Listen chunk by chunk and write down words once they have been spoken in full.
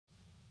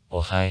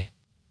Ohai.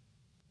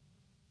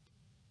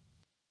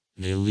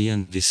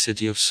 Dalian, the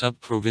city of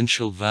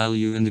sub-provincial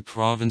value in the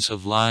province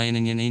of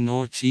Liaoning in a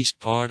northeast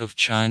part of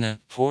China,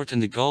 port in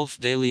the Gulf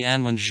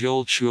Dalian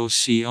Manchuo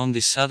Sea on the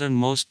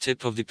southernmost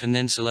tip of the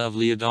peninsula of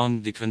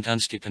Liaodong, the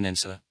Kwantansky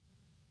Peninsula.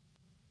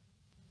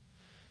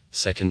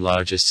 Second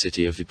largest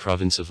city of the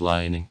province of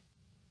Liaoning.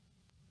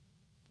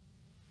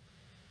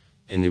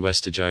 In the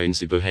west adjoins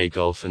the Bohai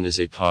Gulf and is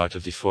a part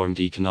of the formed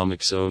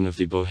economic zone of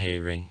the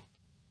Bohai Ring.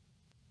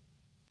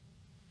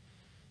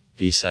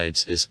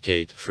 Besides is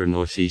gate for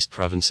northeast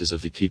provinces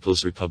of the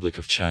People's Republic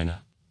of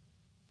China.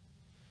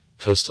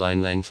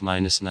 Coastline length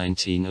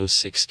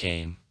 -1906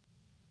 km.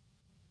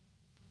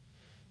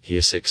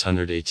 Here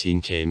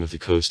 618 km of the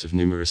coast of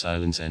numerous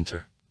islands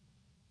enter.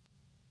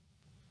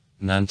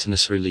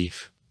 Mountainous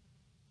relief.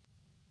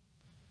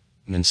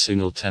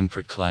 Monsoonal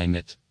temperate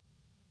climate.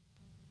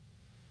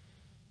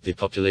 The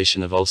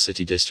population of all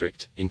city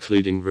district,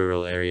 including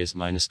rural areas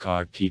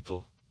 -card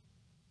people.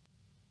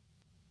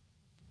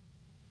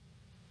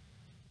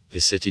 The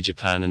city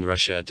Japan and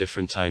Russia at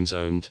different times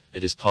owned,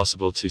 it is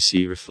possible to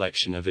see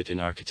reflection of it in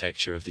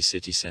architecture of the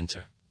city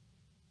center.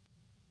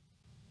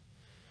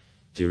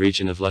 The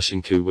region of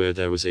Lushenkou where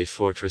there was a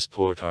fortress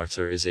Port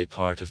Arthur is a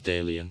part of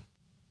Dalian.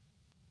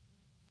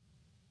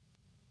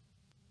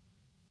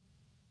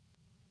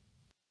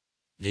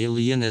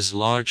 Dalian is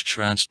large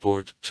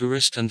transport,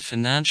 tourist and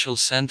financial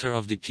center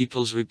of the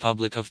People's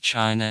Republic of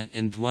China.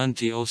 In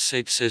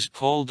 2006 is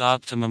called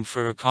optimum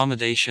for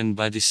accommodation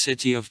by the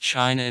City of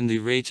China in the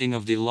rating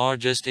of the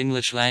largest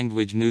English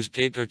language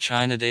newspaper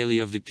China Daily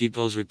of the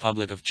People's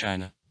Republic of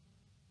China.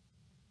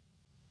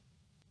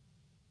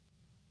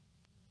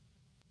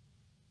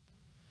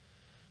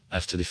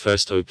 After the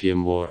First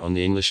Opium War on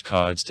the English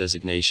cards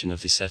designation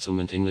of the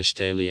settlement English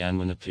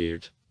Dalian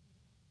appeared.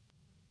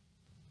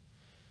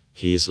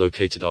 He is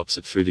located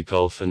opposite through the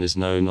Gulf and is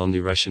known on the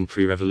Russian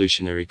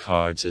pre-revolutionary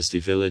cards as the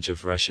village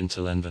of Russian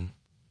Talenvan.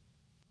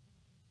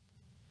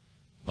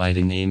 By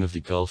the name of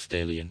the Gulf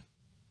Dalian.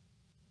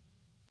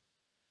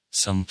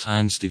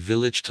 Sometimes the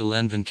village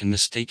Talenvan can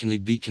mistakenly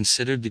be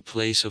considered the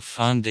place of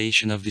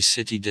foundation of the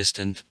city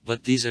distant,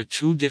 but these are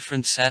two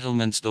different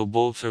settlements though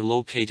both are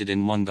located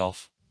in one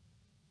gulf.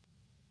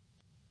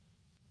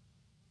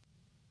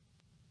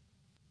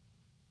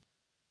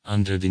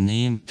 Under the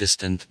name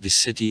Distant, the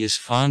city is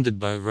founded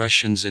by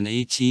Russians in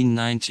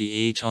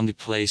 1898 on the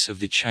place of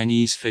the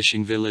Chinese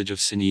fishing village of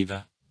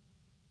Siniva.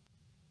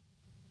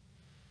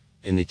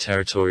 In the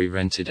territory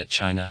rented at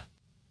China.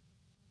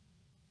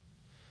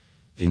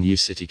 The new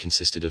city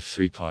consisted of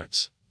 3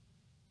 parts.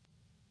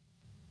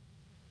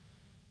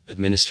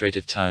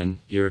 Administrative town,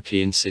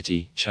 European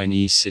city,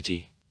 Chinese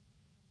city.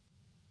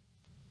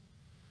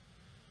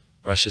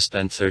 Russia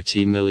spent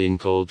 13 million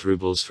gold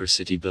rubles for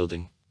city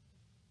building.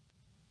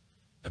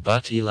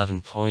 About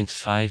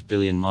 11.5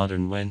 billion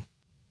modern yuan.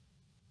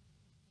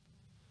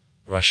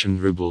 Russian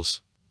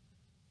rubles.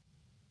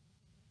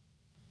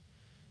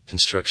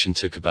 Construction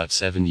took about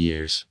 7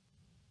 years.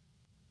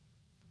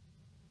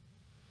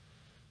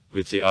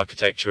 With the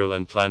architectural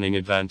and planning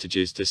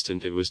advantages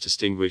distant, it was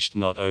distinguished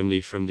not only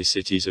from the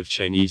cities of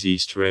Chinese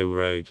East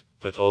Railroad,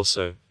 but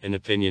also, in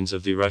opinions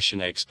of the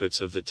Russian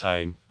experts of the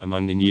time,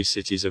 among the new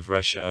cities of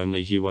Russia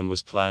only one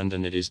was planned,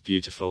 and it is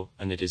beautiful,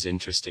 and it is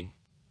interesting.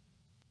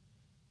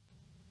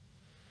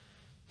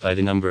 By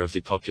the number of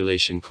the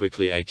population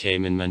quickly I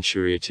came in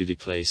Manchuria to the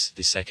place,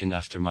 the second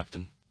after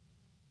Mukden.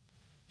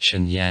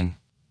 Shenyang.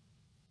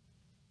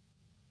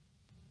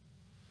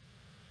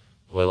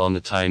 Well on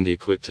the time the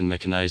equipped and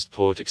mechanized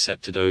port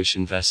accepted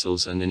ocean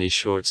vessels and in a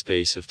short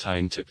space of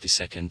time took the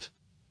second.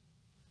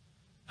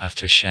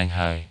 After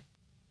Shanghai.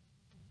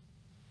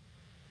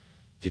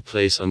 The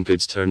place on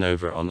goods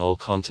turnover on all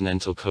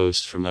continental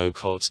coast from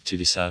Okhotsk to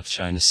the South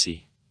China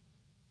Sea.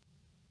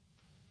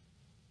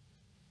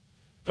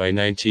 By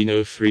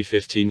 1903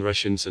 15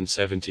 Russians and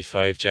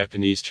 75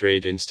 Japanese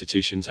trade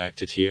institutions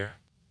acted here.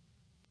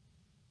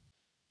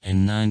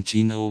 In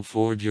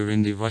 1904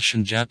 during the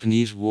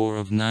Russian-Japanese War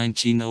of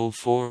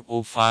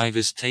 1904-05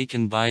 is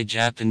taken by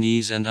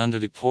Japanese and under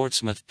the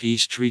Portsmouth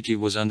Peace Treaty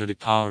was under the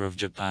power of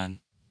Japan.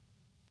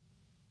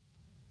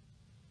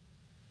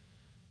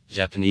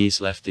 Japanese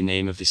left the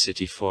name of the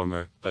city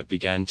former, but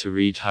began to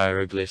read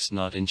hieroglyphs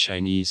not in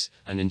Chinese,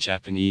 and in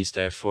Japanese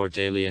therefore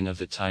Dalian of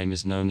the time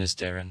is known as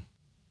Daran.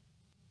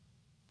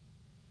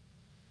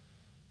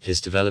 His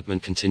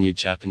development continued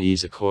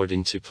Japanese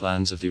according to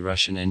plans of the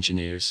Russian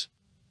engineers.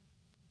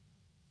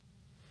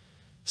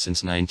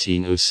 Since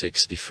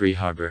 1906 the free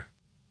harbor.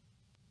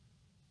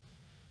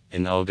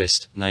 In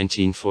August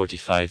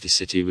 1945 the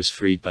city was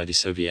freed by the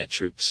Soviet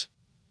troops.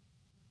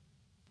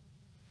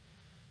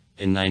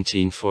 In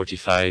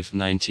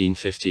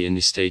 1945-1950 in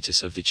the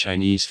status of the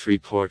Chinese free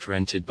port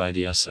rented by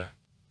the USSR.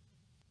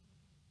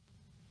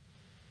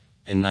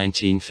 In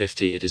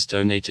 1950 it is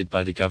donated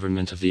by the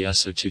government of the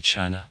USSR to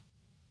China.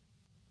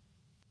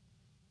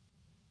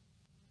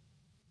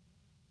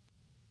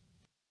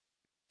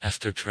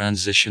 After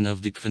transition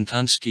of the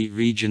Kvintansky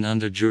region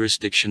under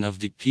jurisdiction of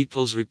the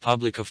People's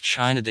Republic of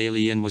China,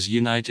 Dalian was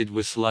united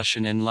with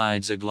Lushan in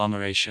Lides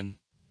agglomeration.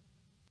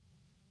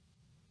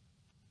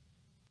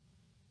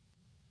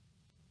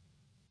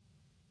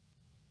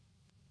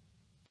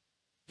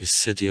 The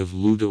city of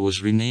Luda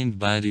was renamed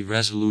by the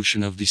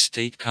resolution of the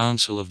State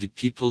Council of the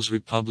People's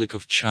Republic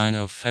of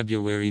China of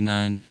February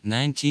 9,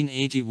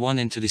 1981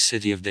 into the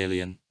city of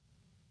Dalian.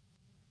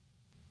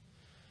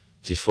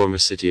 The former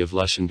city of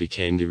Lushan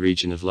became the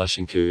region of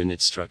Lushankou in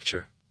its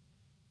structure.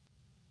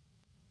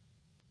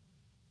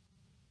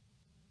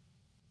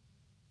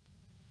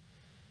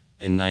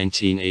 In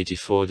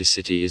 1984 the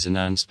city is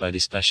announced by the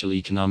Special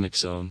Economic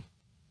Zone.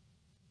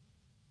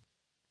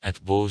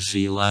 At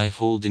Bozilai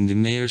holding the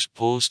mayor's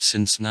post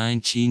since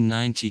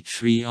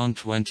 1993 on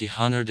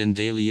 2000 in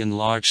Dalian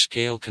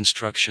large-scale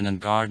construction and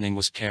gardening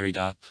was carried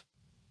out.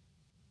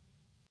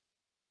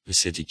 The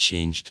city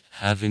changed,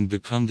 having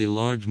become the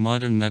large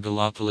modern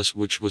megalopolis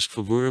which was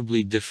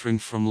favorably differing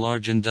from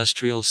large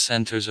industrial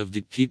centers of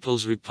the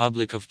People's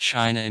Republic of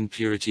China in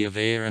purity of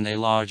air and a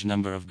large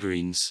number of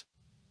greens.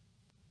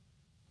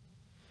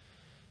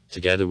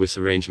 Together with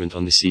arrangement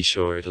on the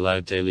seashore, it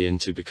allowed Dalian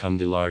to become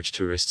the large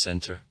tourist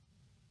center.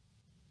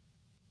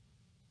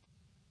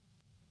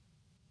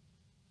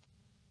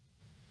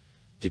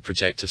 The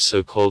project of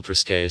so-called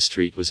Ruskaya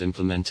Street was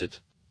implemented.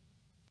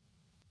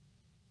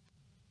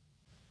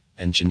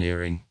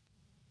 Engineering,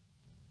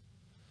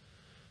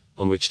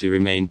 on which the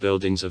remained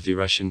buildings of the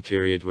Russian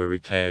period were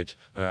repaired,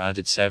 or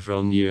added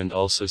several new and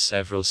also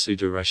several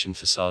pseudo-Russian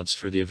facades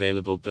for the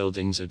available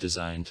buildings are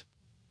designed.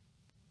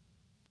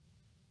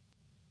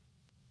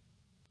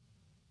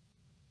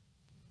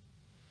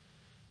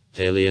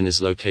 Dalian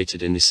is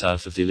located in the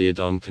south of the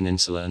Liaodong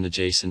Peninsula and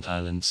adjacent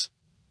islands.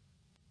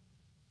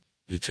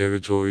 The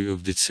territory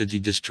of the city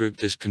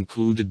district is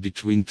concluded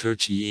between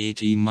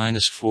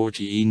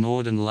 38°-40°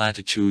 northern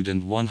latitude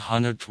and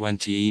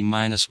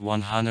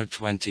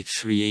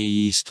 120°-123°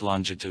 east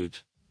longitude.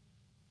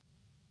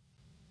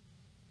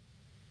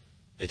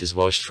 It is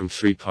washed from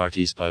three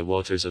parties by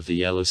waters of the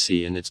Yellow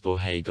Sea and its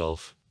Bohai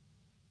Gulf.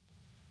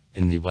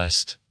 In the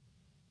west,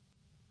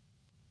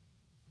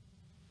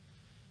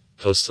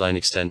 coastline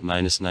extent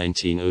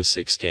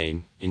 -1906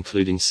 km,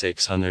 including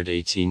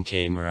 618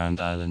 km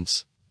around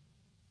islands.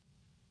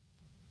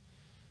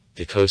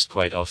 The coast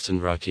quite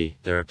often rocky,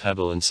 there are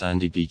pebble and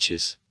sandy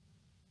beaches.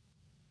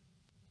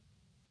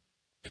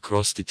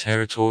 Across the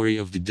territory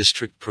of the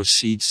district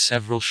proceeds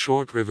several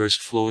short rivers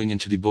flowing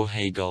into the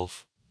Bohai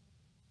Gulf.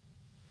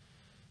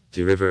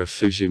 The river of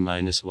Fuju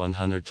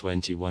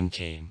 -121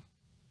 km.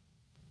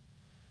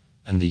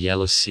 And the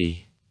Yellow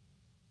Sea.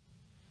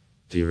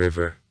 The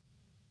river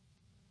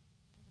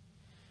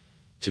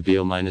to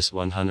Beal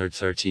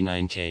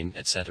 -139 km,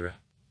 etc.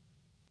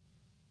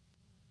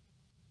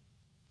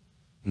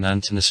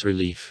 Mountainous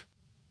relief.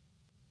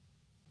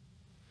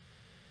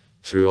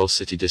 Through all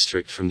city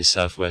district from the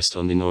southwest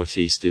on the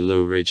northeast the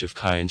low ridge of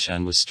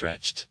Kyanshan was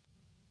stretched.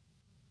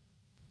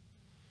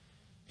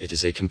 It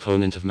is a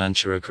component of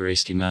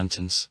Manchukuo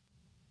Mountains.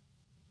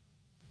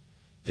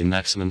 The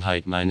maximum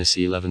height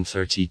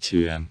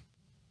 -1132 m.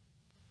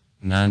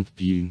 Mount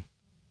Bune.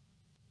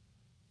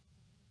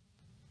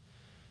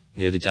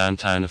 Near the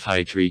downtown of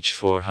height reach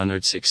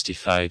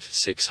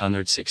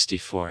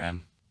 465-664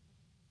 m.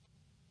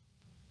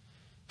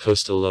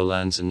 Coastal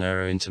lowlands and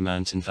narrow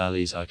intermountain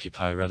valleys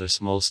occupy rather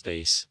small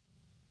space.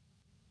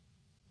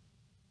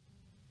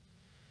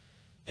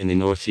 In the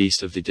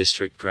northeast of the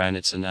district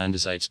granites and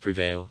andesites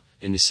prevail,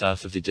 in the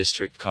south of the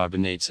district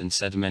carbonates and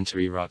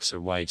sedimentary rocks are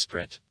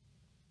widespread.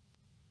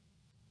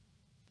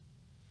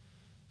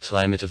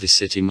 Climate of the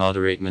city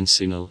moderate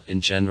monsoonal, in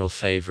general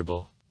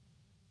favorable.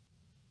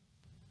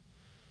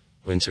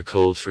 Winter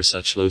cold for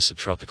such low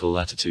subtropical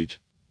latitude.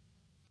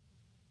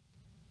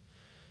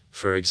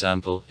 For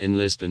example, in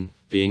Lisbon,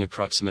 being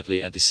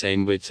approximately at the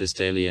same width as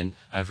Dalian,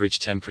 average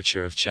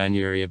temperature of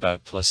January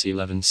about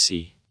 +11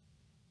 C.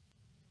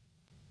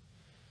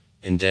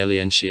 In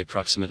Dalian she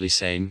approximately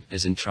same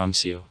as in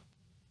Tromsø,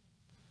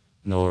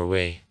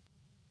 Norway,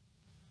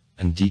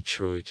 and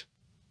Detroit.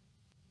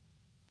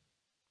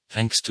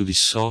 Thanks to the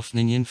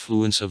softening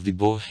influence of the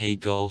Bohai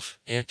Gulf,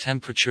 air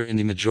temperature in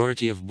the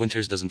majority of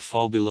winters doesn't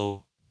fall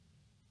below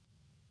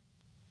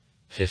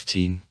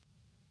 15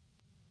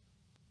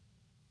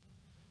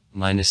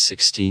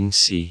 -16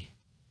 C.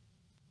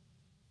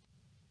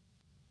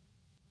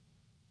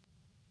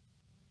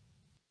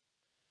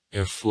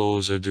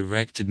 Airflows are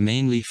directed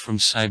mainly from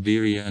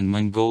Siberia and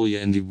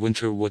Mongolia in the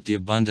winter, what the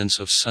abundance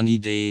of sunny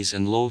days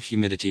and low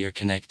humidity are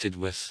connected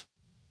with.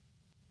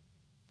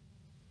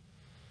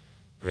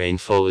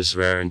 Rainfall is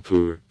rare and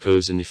poor,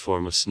 goes in the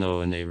form of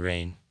snow and a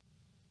rain.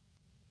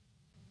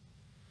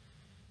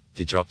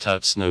 The dropped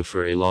out snow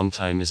for a long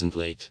time isn't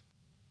late.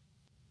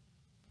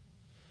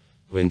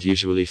 Wind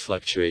usually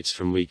fluctuates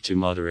from weak to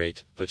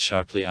moderate, but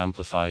sharply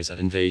amplifies at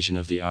invasion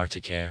of the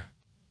Arctic air.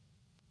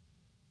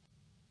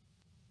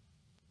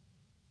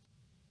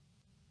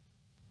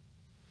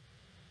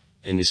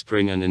 In the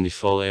spring and in the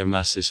fall, air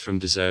masses from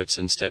deserts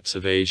and steppes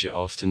of Asia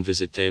often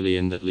visit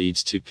Dalian, that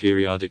leads to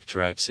periodic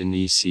droughts in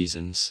these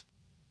seasons.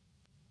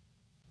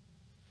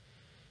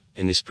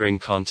 In the spring,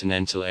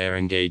 continental air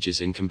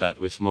engages in combat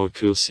with more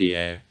cool sea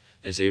air.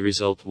 As a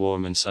result,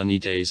 warm and sunny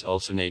days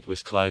alternate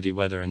with cloudy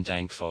weather and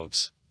dank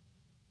fogs.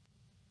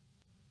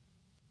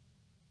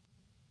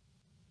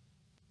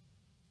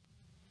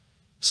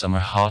 Summer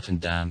hot and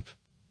damp.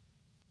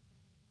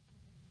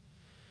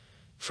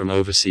 From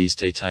overseas,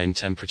 daytime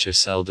temperature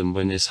seldom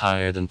when is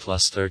higher than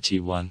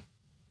 +31,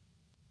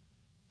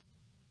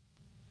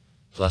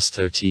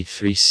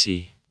 +33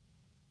 C.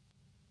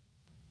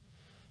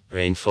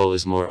 Rainfall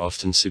is more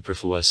often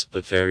superfluous,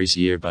 but varies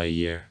year by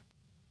year.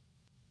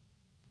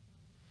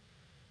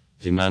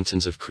 The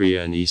mountains of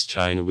Korea and East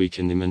China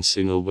weaken the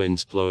monsoonal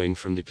winds blowing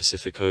from the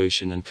Pacific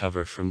Ocean and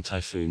cover from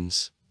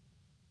typhoons.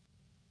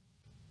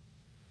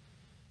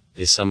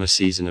 The summer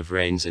season of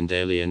rains in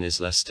Dalian is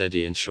less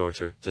steady and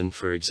shorter than,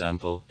 for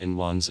example, in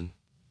Wonsan.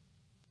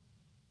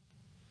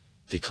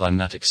 The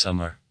climatic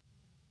summer,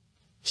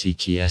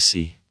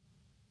 TKSE,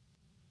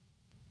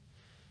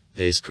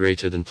 days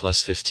greater than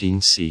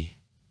 +15 C,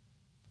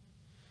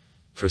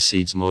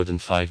 proceeds more than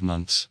 5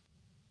 months.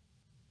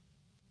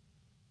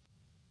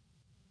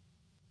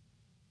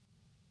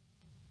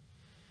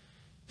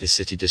 The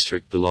city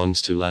district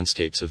belongs to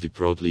landscapes of the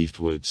broad-leaved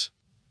woods.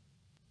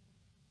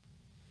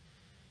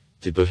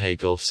 The Bohai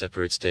Gulf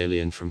separates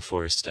Dalian from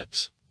forest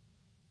steppes.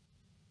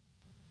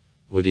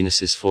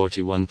 Woodiness is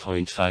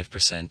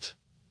 41.5%.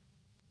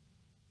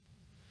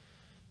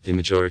 The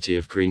majority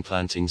of green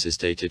plantings is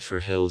dated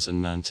for hills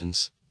and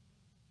mountains.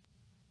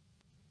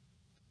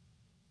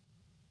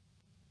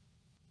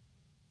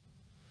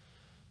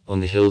 On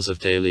the hills of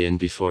Dalian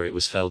before it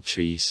was felled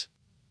trees.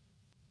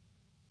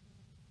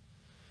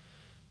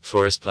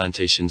 Forest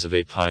plantations of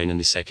a pine and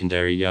the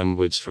secondary young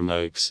woods from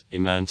oaks, a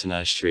mountain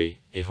ash tree,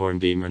 a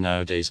hornbeam are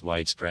nowadays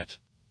widespread.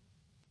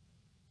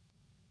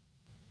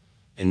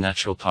 In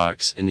natural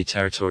parks in the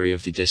territory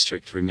of the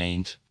district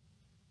remained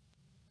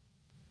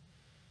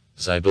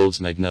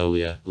Zybald's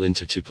magnolia,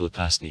 Linter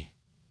tupulipasni,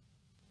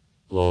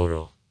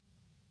 laurel,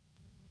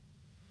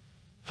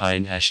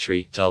 pine ash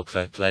tree,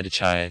 dulkva,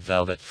 bledachia,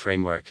 velvet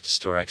framework,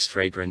 storax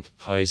fragrant,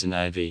 poison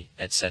ivy,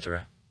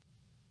 etc.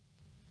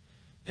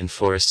 In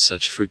forests,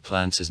 such fruit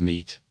plants as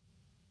meat,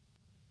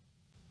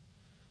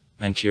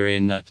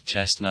 Mancurian nut,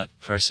 chestnut,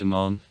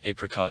 persimmon,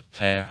 apricot,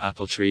 pear,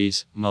 apple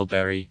trees,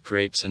 mulberry,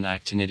 grapes and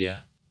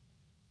actinidia.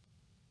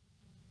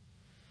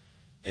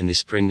 In the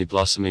spring, the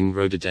blossoming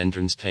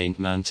rhododendrons paint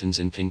mountains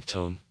in pink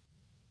tone.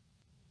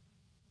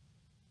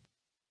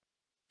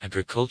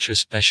 Agriculture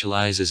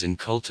specializes in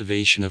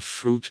cultivation of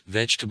fruit,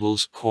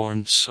 vegetables,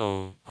 corn,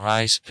 soy,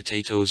 rice,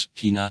 potatoes,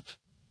 peanut.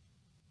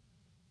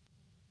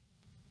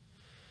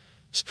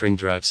 Spring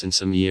droughts in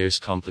some years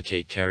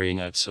complicate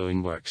carrying out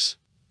sowing works.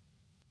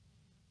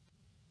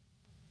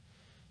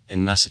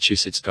 In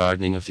Massachusetts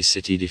gardening of the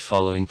city, the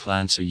following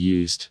plants are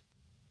used.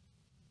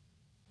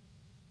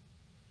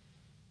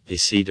 A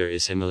cedar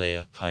is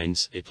Himalaya,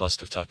 pines, a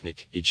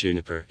Ploskotoknik, a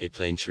juniper, a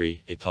plane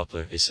tree, a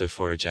poplar, a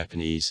Sophora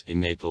Japanese, a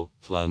maple,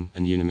 plum,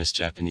 and Unimus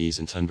Japanese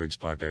and Thunberg's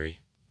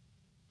barberry.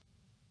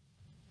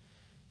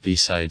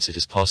 Besides, it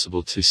is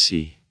possible to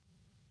see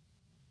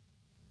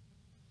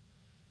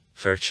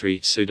fir tree,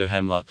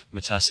 pseudo-hemlock,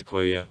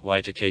 metasequoia,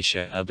 white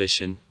acacia,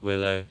 albician,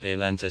 willow,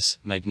 ailanthus,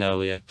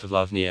 magnolia,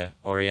 pavlovnia,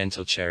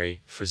 oriental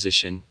cherry,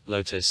 physician,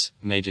 lotus,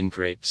 maiden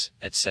grapes,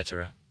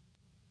 etc.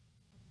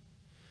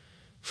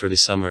 For the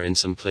summer, in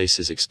some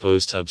places,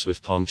 exposed tubs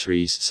with palm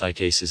trees,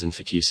 cycasses and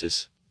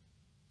ficuses.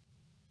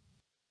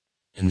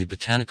 In the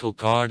botanical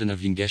garden of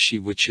Yungeshi,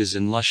 which is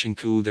in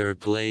Lushinku, there are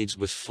glades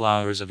with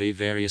flowers of a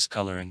various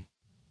coloring.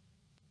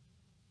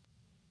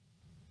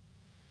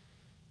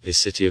 The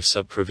city of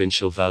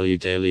sub-provincial value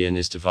Dalian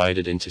is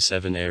divided into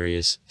 7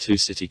 areas, 2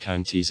 city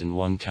counties and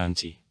 1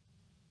 county.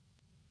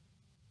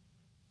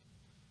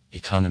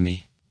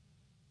 Economy.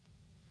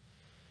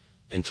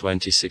 In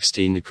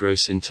 2016, the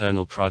gross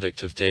internal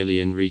product of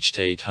Dalian reached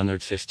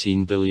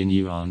 815 billion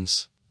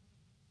yuans,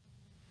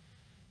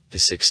 the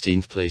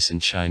 16th place in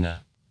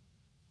China.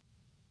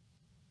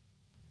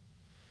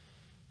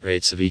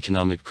 Rates of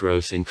economic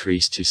growth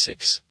increased to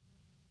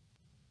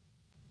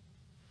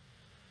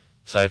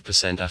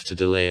 6.5% after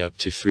delay, up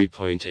to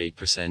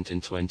 3.8%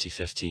 in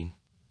 2015.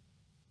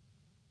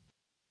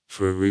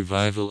 For a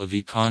revival of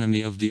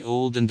economy of the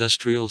old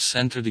industrial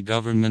center, the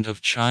government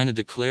of China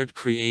declared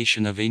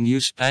creation of a new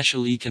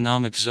special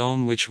economic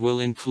zone which will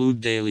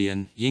include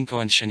Dalian,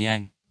 Yingkou and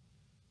Shenyang.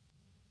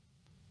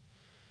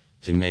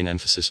 The main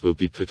emphasis will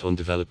be put on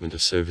development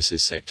of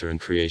services sector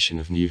and creation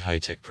of new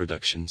high-tech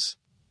productions.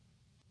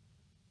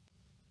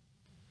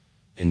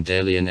 In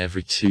Dalian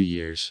every 2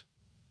 years.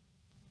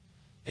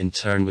 In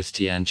turn with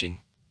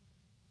Tianjin,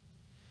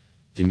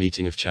 the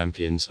meeting of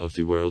champions of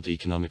the World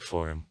Economic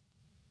Forum,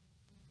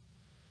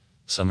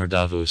 Summer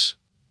Davos,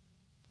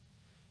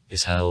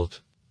 is held.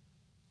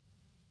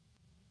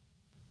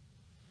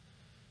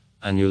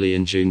 Annually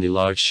in June, the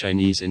large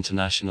Chinese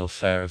International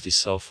Fair of the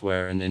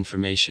Software and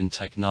Information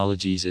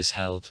Technologies is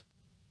held.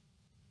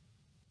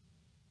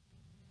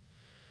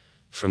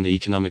 From the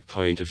economic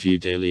point of view,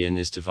 Dalian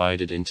is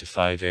divided into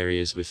 5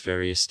 areas with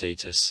various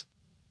status.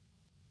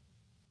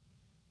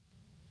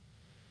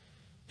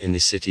 In the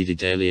city, the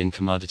Dalian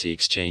Commodity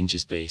Exchange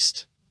is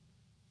based.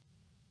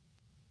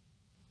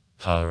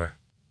 Power.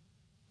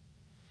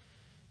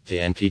 The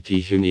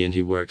NPP Union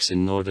who works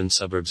in northern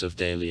suburbs of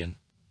Dalian.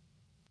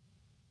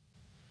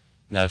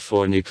 Now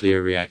 4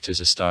 nuclear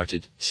reactors are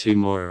started, 2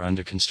 more are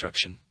under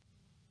construction.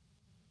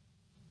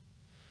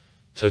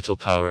 Total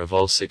power of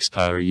all 6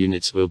 power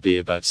units will be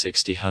about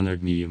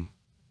 600 MW.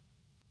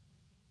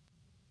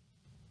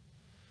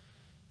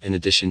 In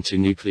addition to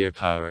nuclear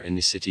power in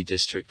the city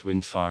district,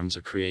 wind farms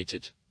are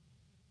created.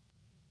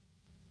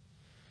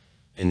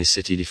 In the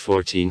city, the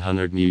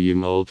 1400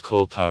 MW old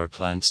coal power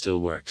plant still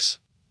works.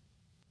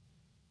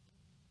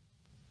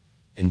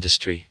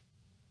 Industry.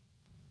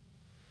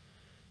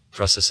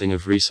 Processing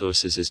of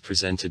resources is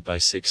presented by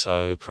 6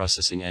 oil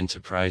processing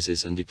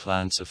enterprises and the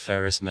plants of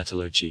ferrous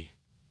metallurgy.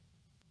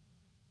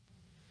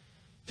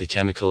 The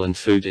chemical and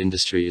food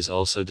industry is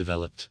also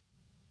developed.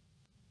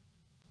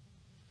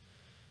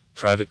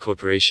 Private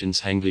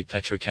corporations Hengli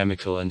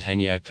Petrochemical and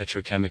Hengyai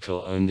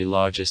Petrochemical own the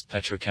largest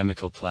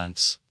petrochemical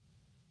plants.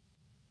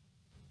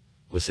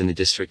 Within the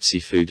district,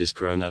 seafood is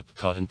grown up,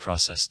 caught and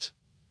processed.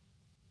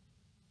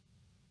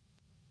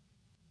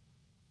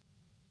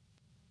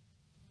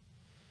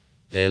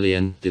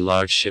 Dalian, the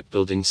large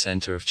shipbuilding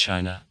center of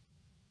China.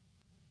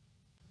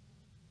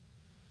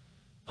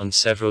 On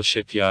several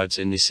shipyards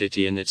in the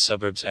city and its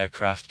suburbs,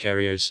 aircraft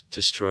carriers,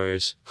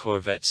 destroyers,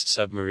 corvettes,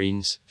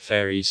 submarines,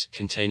 ferries,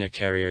 container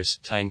carriers,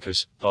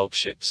 tankers, bulk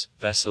ships,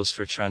 vessels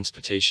for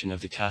transportation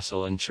of the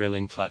cattle and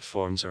drilling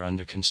platforms are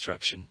under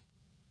construction.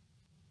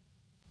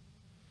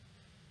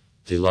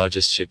 The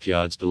largest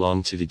shipyards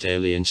belong to the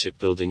Dalian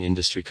Shipbuilding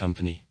Industry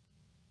Company.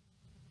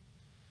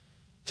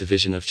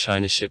 Division of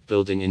China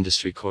Shipbuilding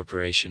Industry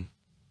Corporation.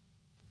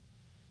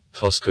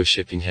 COSCO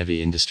Shipping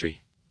Heavy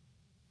Industry.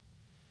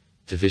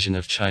 Division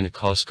of China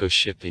COSCO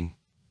Shipping.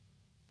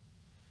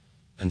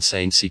 And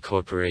Sea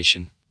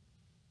Corporation.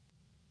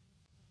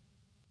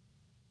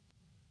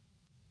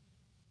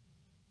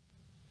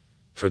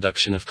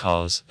 Production of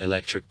cars,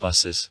 electric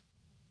buses.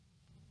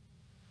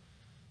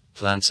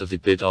 Plants of the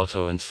BID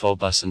Auto and Fall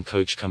Bus and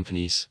Coach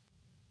companies.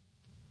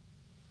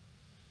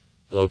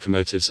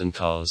 Locomotives and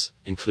cars,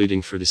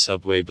 including for the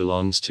subway,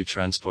 belongs to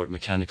Transport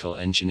Mechanical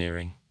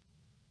Engineering.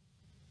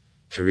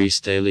 Caris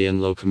Dalian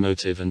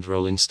Locomotive and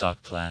Rolling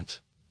Stock Plant.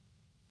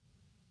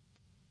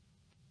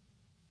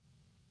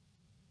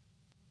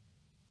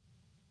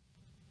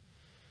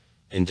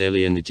 In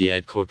Dalian, the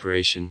DIAD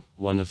Corporation,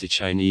 one of the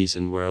Chinese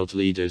and world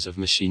leaders of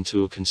machine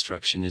tool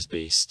construction, is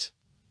based.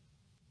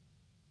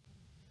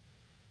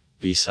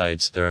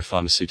 Besides, there are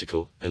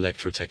pharmaceutical,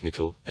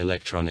 electrotechnical,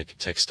 electronic,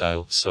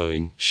 textile,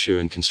 sewing, shoe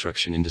and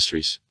construction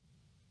industries.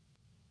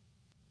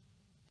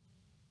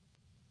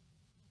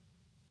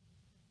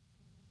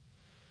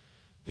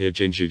 Near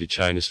Jinju,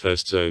 China's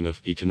first zone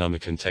of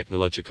economic and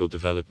technological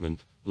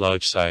development,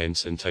 large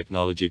science and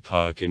technology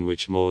park in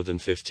which more than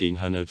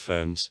 1,500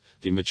 firms,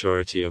 the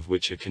majority of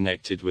which are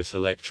connected with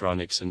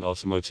electronics and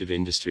automotive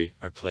industry,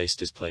 are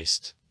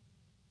placed.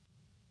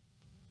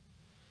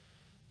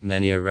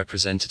 Many are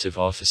representative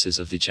offices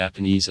of the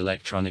Japanese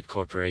electronic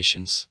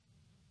corporations.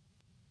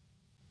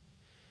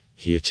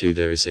 Here too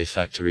there is a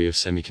factory of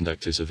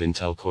semiconductors of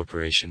Intel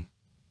Corporation.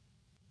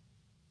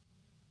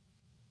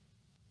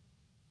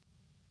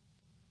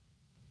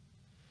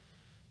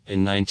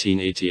 In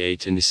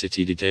 1988 in the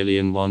city, the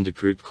Dalian Wanda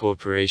Group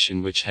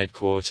Corporation, which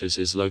headquarters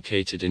is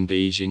located in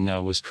Beijing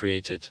now, was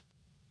created.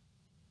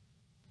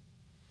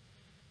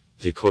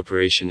 The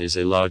corporation is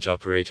a large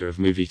operator of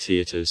movie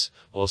theaters,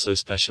 also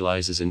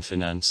specializes in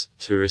finance,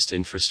 tourist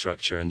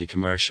infrastructure and the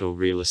commercial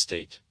real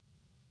estate.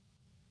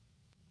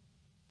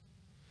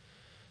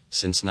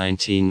 Since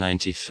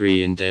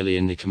 1993 in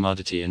Dalian the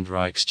commodity and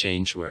raw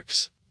exchange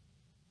works.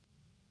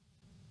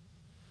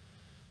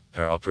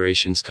 Our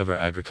operations cover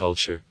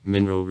agriculture,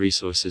 mineral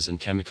resources and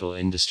chemical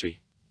industry.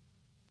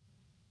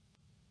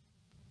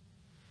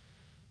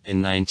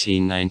 In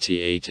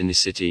 1998 in the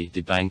city,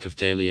 the Bank of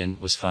Dalian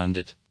was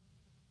founded.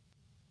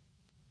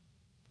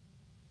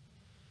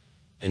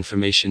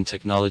 Information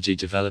technology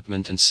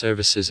development and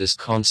services is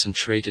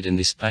concentrated in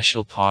the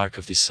special park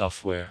of the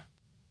software,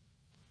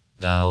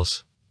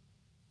 DALs,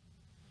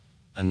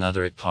 and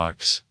other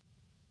parks.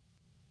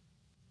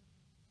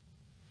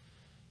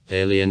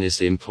 Dalian is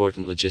the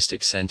important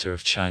logistics center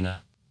of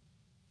China.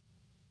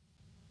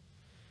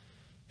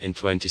 In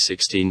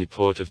 2016 the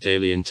port of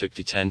Dalian took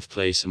the 10th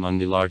place among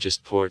the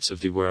largest ports of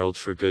the world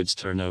for goods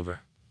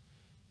turnover.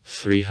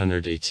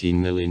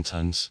 318 million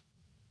tons.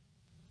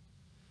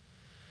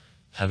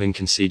 Having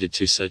conceded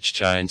to such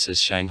giants as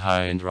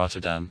Shanghai and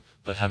Rotterdam,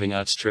 but having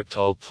outstripped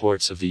all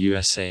ports of the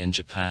USA and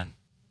Japan.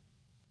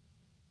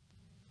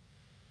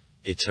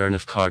 A turn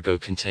of cargo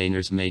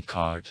containers made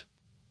card.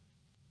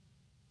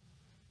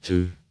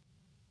 2.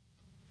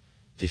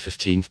 The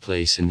 15th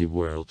place in the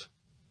world.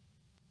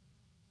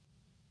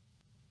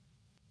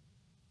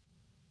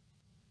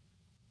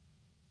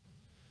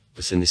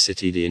 Within the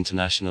city, the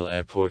international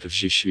airport of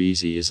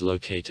Zhuhai is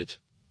located.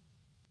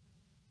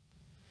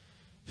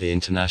 The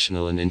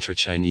international and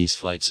intra-Chinese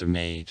flights are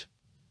made.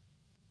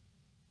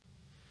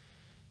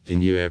 The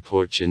new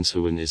airport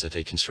Jinsuan is at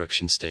a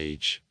construction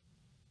stage.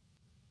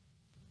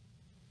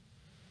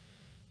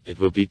 It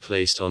will be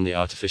placed on the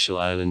artificial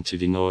island to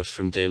the north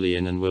from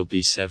Dalian and will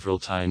be several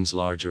times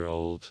larger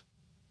old.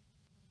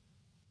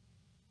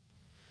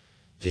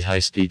 The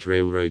high-speed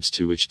railroads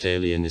to which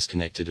Dalian is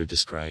connected are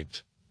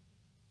described.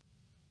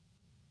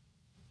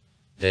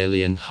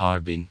 Dalian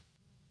Harbin.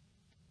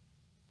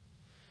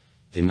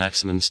 The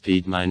maximum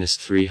speed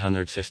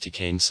 -350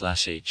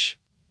 km/h.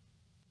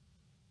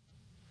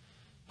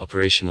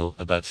 Operational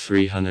about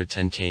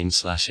 310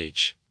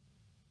 km/h.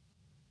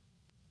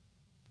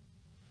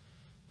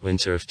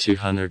 Winter of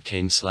 200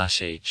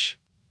 km/h.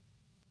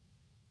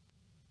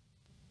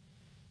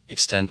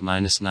 Extent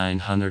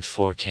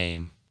 -904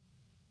 km.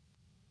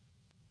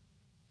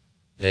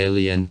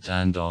 Dalian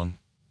Dandong.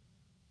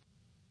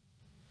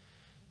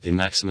 The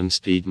maximum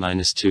speed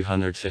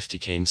 -250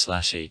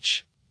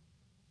 km/h.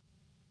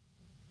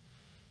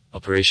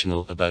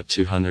 Operational about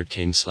 200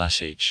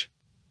 km/h.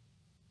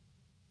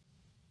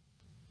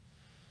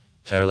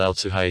 Parallel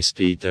to high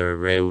speed, there are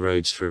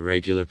railroads for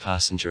regular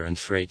passenger and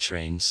freight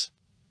trains.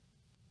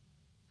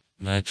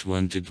 By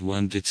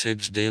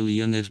 2026,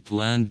 Dalian is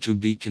planned to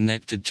be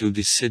connected to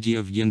the city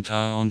of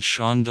Yantai on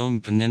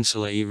Shandong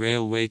Peninsula, a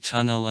railway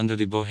tunnel under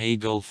the Bohai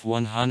Gulf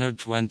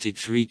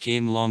 123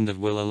 km long that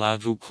will allow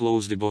to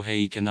close the Bohai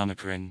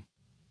Economic Ring.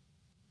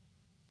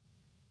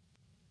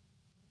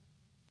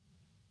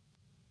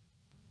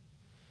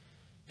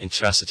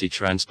 Intracity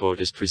transport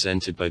is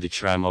presented by the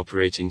tram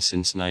operating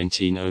since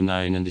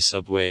 1909 and the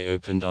subway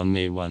opened on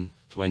May 1,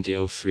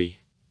 2003.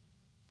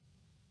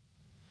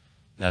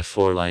 Now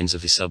 4 lines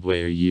of the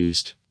subway are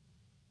used.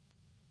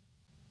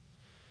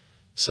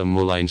 Some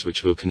more lines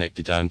which will connect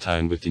the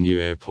downtown with the new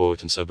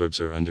airport and suburbs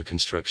are under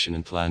construction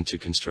and planned to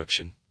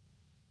construction.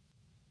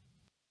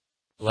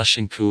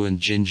 Lashenkou and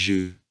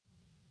Jinzhou.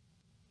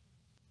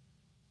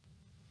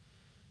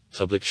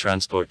 Public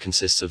transport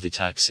consists of the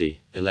taxi,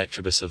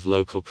 electrobus of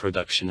local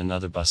production and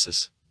other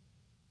buses.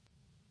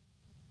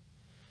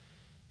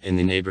 In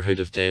the neighborhood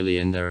of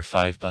Dalian there are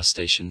 5 bus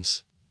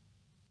stations.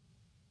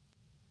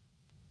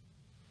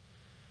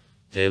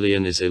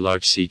 Dalian is a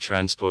large sea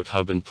transport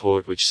hub and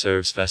port which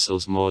serves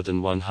vessels more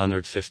than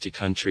 150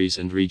 countries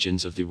and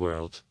regions of the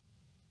world.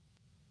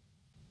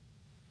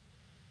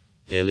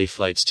 Daily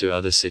flights to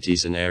other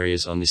cities and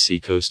areas on the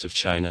seacoast of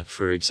China,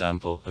 for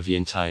example, of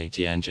Yantai,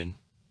 Tianjin,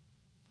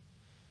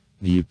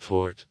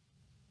 Newport,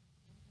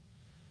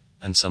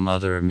 and some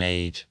other are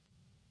made.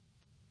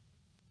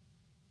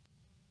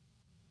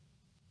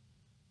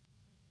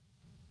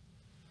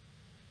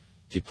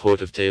 The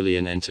port of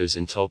Dalian enters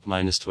in top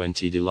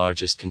 -20 the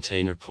largest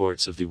container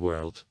ports of the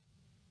world.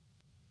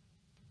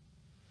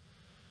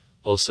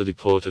 Also, the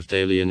port of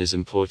Dalian is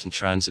important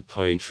transit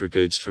point for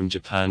goods from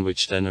Japan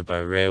which then are by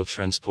rail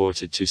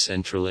transported to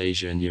Central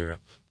Asia and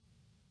Europe.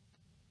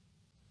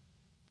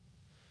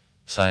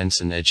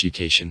 Science and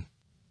education.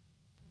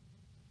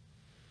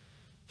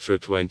 For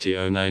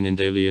 2009 in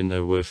Dalian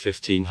there were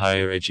 15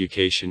 higher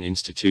education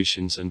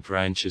institutions and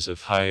branches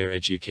of higher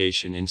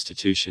education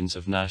institutions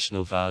of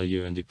national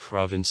value in the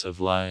province of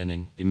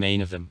Liaoning, the main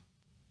of them.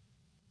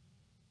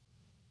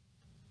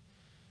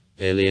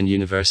 Dalian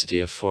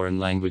University of Foreign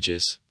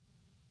Languages.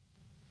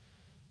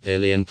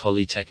 Dalian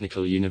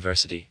Polytechnical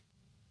University.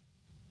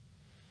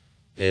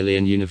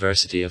 Dalian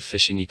University of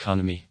Fishing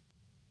Economy.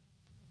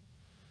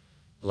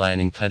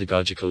 Liaoning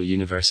Pedagogical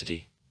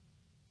University.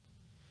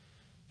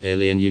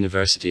 Dalian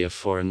University of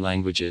Foreign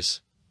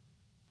Languages.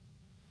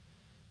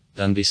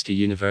 Dunbiski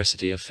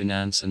University of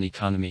Finance and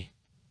Economy.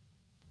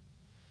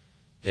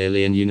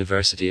 Dalian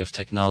University of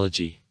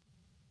Technology.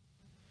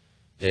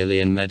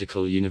 Dalian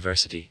Medical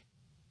University.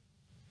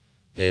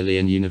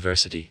 Dalian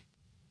University.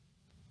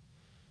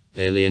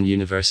 Dalian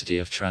University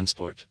of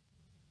Transport.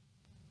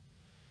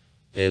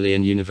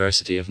 Dalian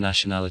University of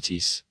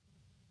Nationalities.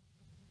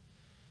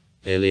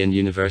 Dalian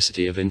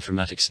University of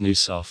Informatics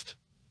Newsoft.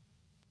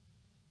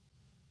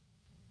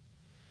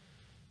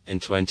 In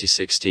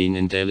 2016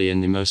 in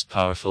Dalian, the most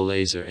powerful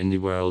laser in the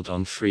world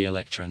on free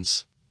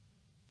electrons.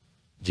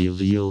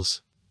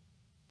 Dalians.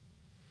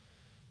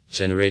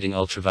 Generating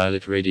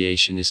ultraviolet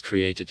radiation is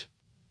created.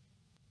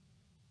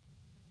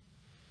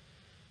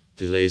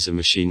 The laser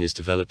machine is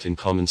developed in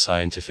common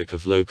scientific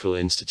of local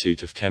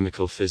Institute of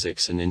Chemical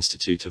Physics and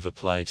Institute of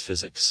Applied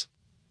Physics.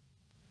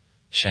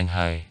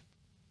 Shanghai.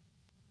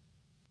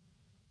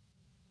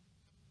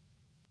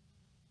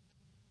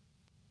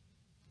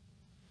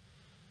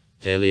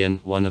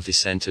 Dalian, one of the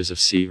centers of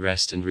sea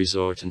rest and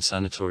resort and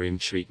sanatorium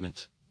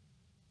treatment.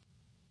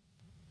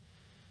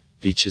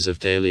 Beaches of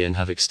Dalian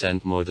have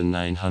extent more than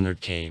 900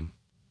 km.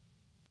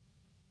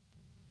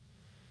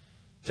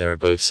 There are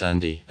both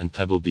sandy and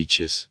pebble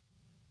beaches.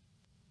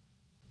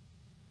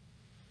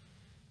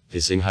 The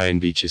Xinghaian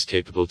beach is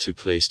capable to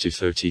place to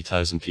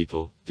 30,000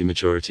 people. The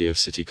majority of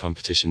city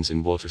competitions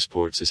in water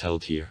sports is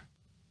held here.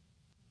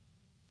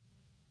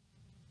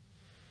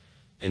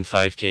 In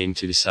 5 km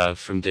to the south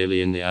from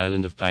Dalian, the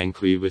island of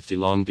Bangui with the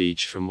long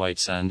beach from white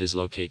sand is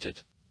located.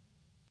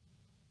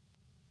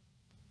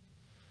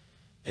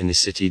 In the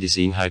city, the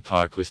Xinhai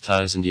Park with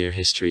 1000-year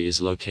history is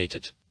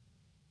located.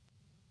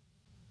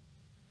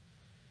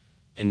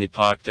 In the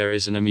park there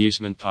is an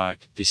amusement park,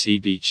 the sea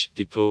beach,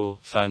 the pool,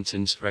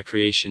 fountains,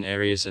 recreation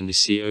areas and the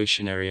sea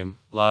oceanarium,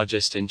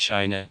 largest in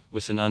China,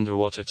 with an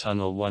underwater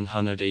tunnel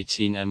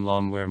 118 m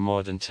long where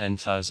more than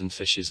 10,000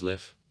 fishes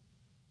live.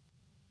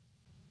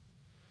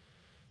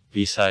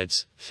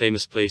 Besides,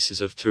 famous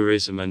places of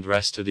tourism and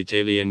rest are the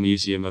Dalian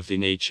Museum of the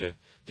Nature,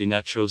 the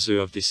Natural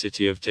Zoo of the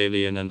city of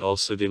Dalian and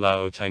also the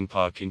Laotang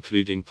Park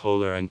including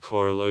polar and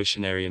coral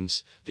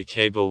oceanariums, the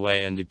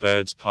Cableway and the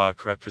Birds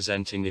Park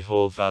representing the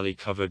whole valley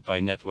covered by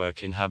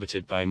network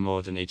inhabited by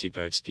more than 80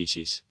 bird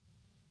species.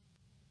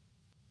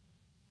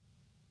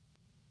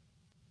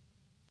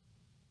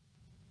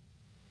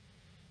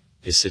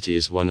 This city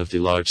is one of the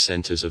large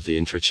centers of the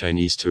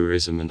intra-Chinese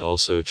tourism and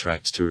also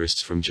attracts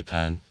tourists from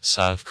Japan,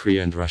 South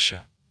Korea and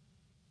Russia.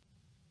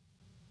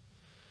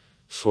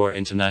 4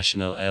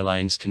 international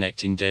airlines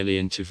connecting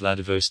Dalian to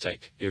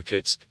Vladivostok,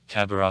 Irkutsk,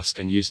 Khabarovsk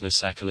and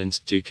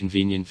Yuzhno-Sakhalinsk do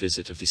convenient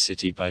visit of the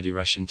city by the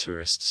Russian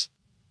tourists.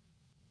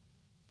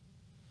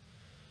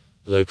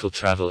 Local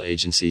travel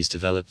agencies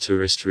develop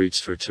tourist routes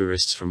for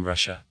tourists from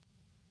Russia.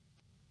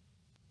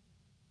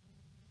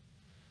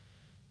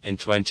 In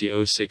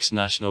 2006,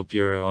 National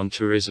Bureau on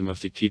Tourism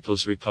of the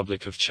People's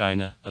Republic of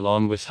China,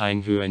 along with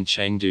Hangzhou and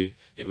Chengdu,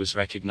 it was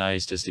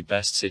recognized as the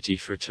best city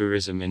for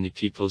tourism in the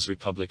People's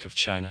Republic of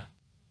China.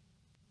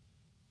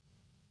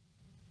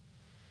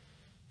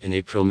 In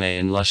April-May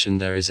in Lushan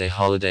there is a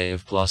holiday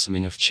of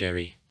blossoming of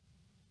cherry.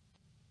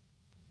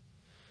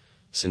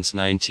 Since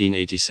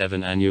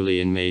 1987 annually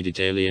in May the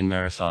Dalian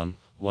Marathon,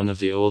 one of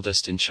the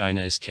oldest in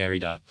China, is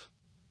carried up.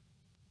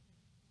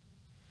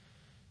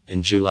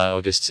 In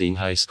July-August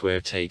Xinhai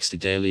Square takes the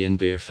Dalian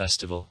Beer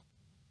Festival.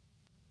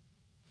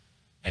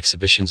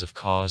 Exhibitions of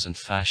cars and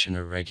fashion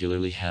are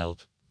regularly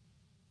held.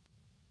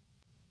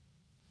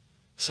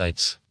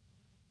 Sites: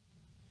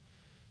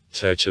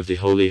 Church of the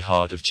Holy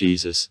Heart of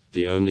Jesus,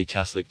 the only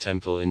Catholic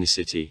temple in the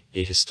city,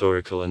 a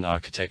historical and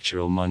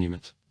architectural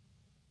monument.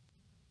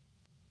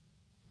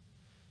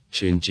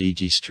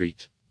 Chunjiji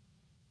Street,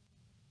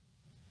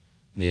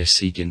 near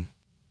Siegen,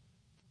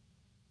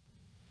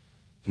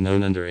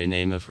 known under a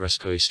name of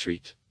Ruskoi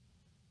Street,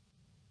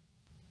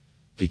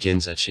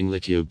 begins at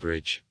Qinglikio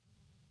Bridge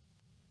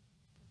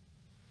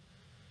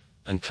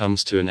and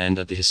comes to an end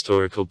at the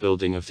historical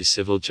building of the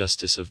Civil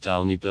Justice of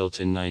Dalny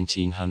built in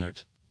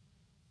 1900.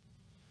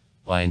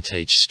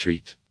 Wyantage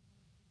Street,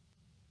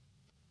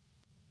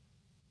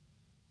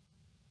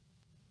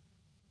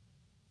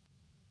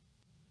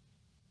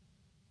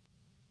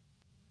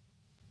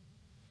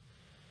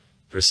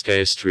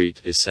 Briskaya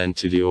Street is sent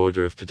to the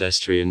order of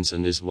pedestrians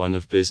and is one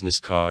of business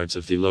cards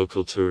of the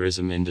local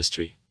tourism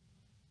industry.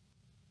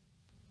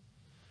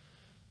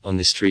 On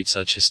the street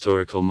such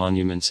historical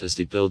monuments as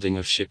the building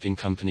of shipping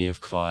company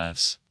of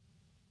Kvaevs.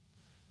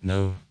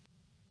 No.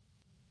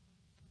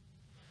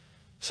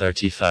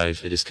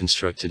 35 it is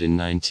constructed in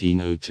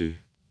 1902.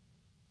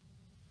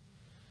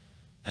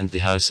 And the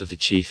house of the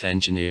chief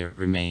engineer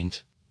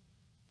remained.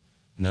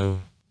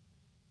 No.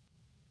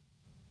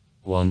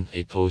 1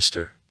 a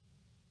poster.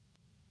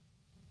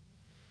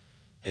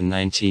 In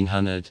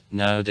 1900,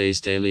 nowadays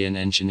Dalian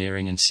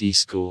Engineering and Sea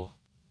School.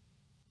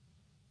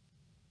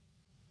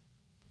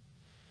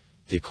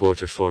 The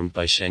quarter formed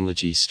by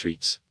Shengliji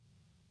streets.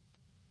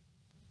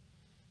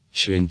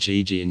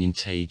 Shuinjiji and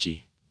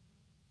Yintaiji,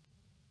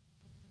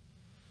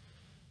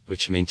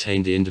 which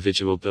maintained the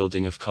individual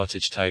building of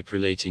cottage type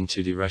relating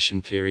to the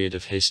Russian period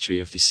of history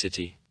of the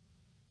city.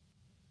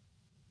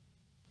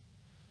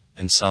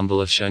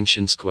 Ensemble of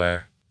Shengshan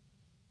Square.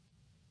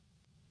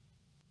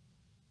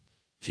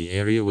 The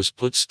area was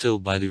put still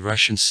by the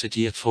Russian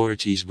city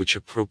authorities which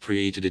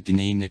appropriated it the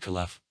name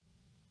Nikolaev.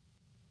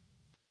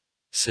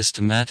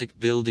 Systematic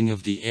building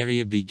of the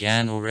area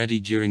began already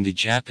during the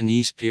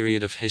Japanese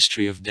period of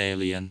history of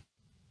Dalian.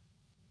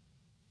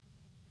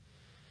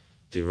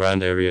 The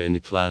round area in the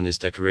plan is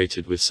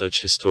decorated with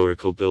such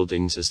historical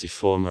buildings as the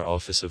former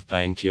office of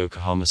Bank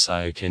Yokohama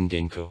Seiyokin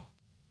Ginko,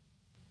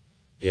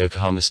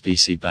 Yokohama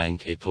Specie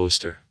Bank, a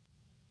poster.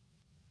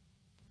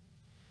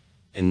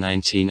 In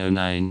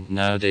 1909,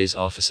 nowadays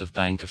office of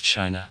Bank of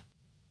China.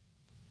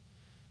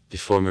 The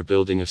former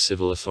building of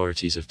civil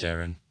authorities of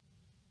Darren.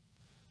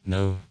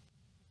 No.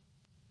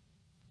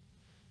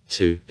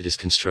 2. It is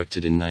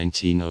constructed in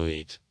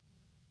 1908.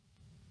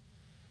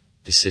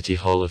 The City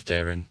Hall of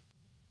Darren.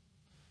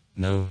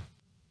 No.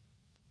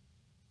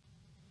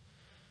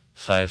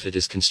 5. It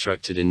is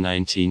constructed in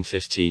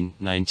 1915,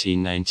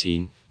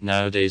 1919,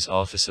 nowadays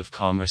Office of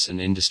Commerce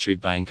and Industry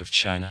Bank of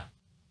China.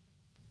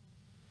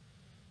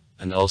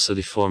 And also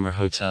the former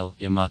Hotel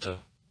Yamato.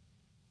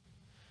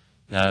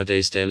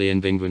 Nowadays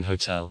Dalian Bingwen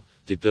Hotel,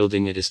 the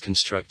building it is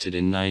constructed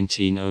in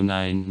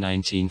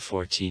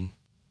 1909-1914.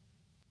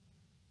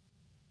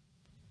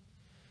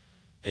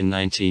 In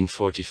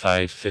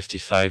 1945,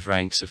 55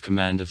 ranks of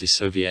command of the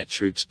Soviet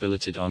troops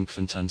billeted on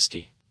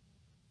Kvantunsky.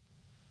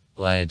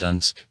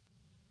 Gdańsk.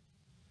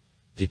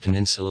 The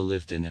peninsula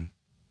lived in him.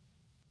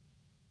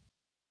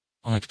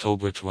 On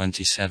October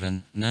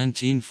 27,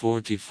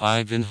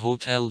 1945 in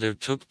Hotel there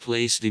took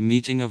place the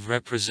meeting of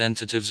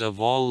representatives of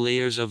all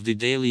layers of the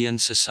Dalian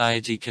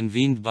society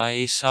convened by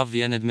a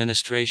Soviet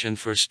administration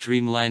for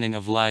streamlining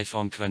of life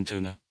on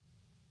Quintuna.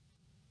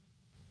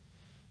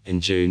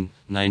 In June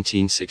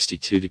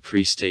 1962 the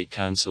pre-state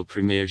council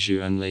Premier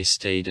Zhu Enlai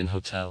stayed in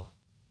Hotel.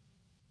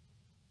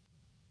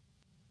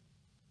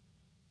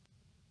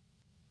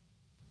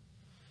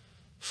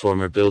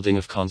 Former building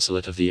of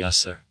Consulate of the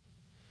USSR.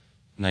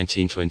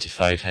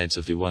 1925 heads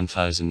of the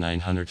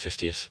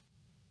 1950th.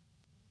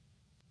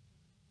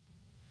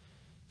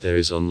 There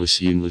is on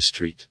Lucienlu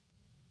Street.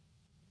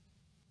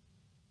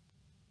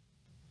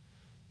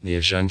 Near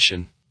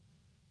Junction.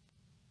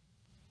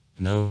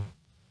 No.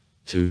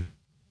 2.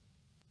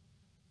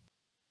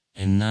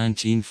 In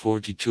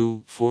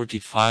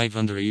 1942-45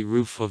 under a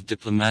roof of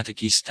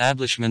diplomatic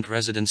establishment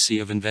residency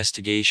of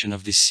investigation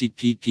of the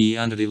CPP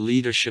under the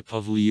leadership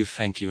of Liu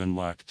Fengquan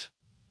worked.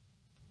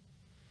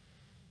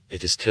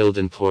 It is killed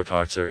in Port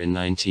Arthur in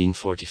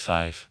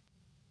 1945.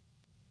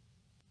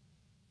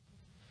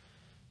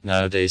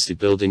 Nowadays the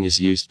building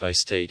is used by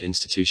state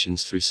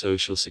institutions through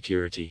Social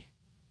Security.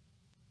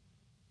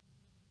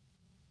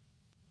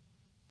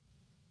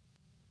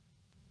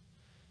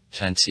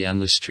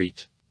 Tianxianlu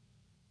Street,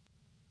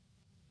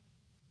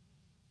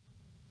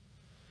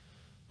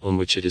 on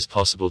which it is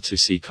possible to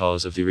see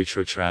cars of the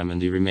retro tram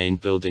and the remained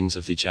buildings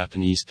of the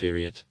Japanese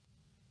period.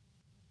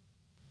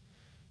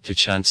 To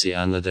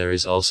Tianxianlu there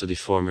is also the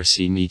former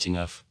sea meeting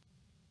of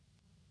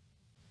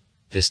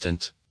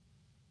Distant.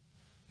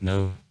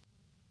 No.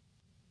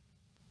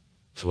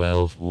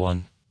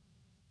 12-1.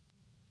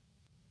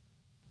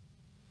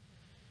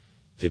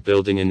 The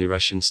building in the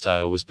Russian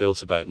style was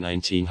built about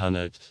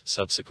 1900,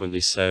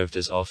 subsequently served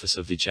as office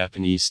of the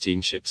Japanese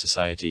Steamship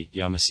Society,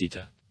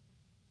 Yamashita.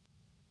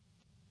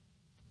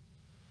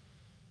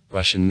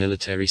 Russian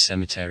Military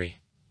Cemetery.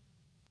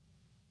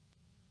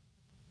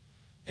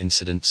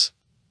 Incidents.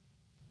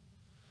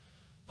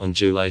 On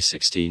July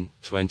 16,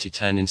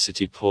 2010 in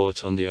City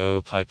Port on the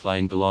oil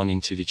pipeline belonging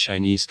to the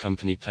Chinese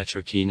company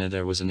Petrokina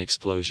there was an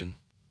explosion.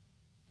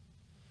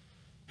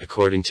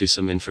 According to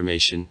some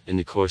information, in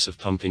the course of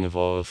pumping of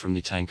oil from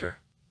the tanker,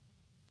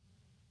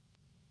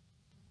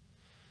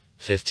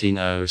 15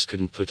 hours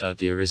couldn't put out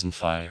the arisen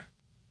fire.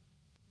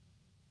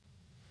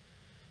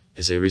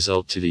 As a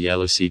result to the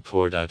Yellow Sea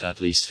poured out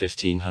at least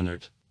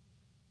 1,500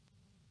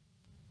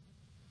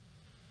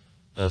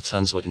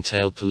 tons what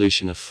entailed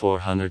pollution of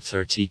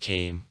 430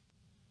 km.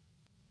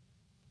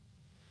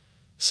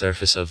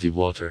 Surface of the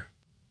water.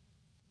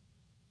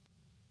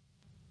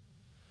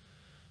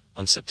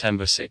 On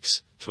September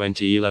 6,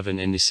 2011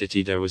 in the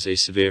city there was a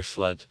severe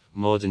flood,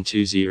 more than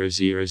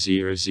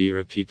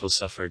 2,000 people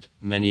suffered,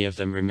 many of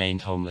them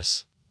remained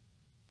homeless.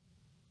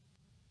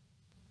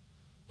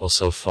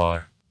 Also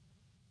far.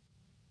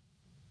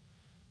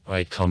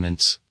 Write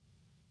comments.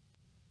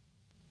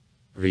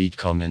 Read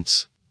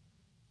comments.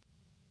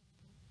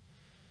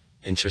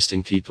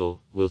 Interesting people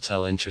will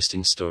tell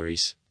interesting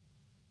stories.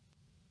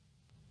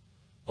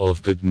 All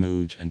of good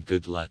mood and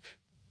good luck.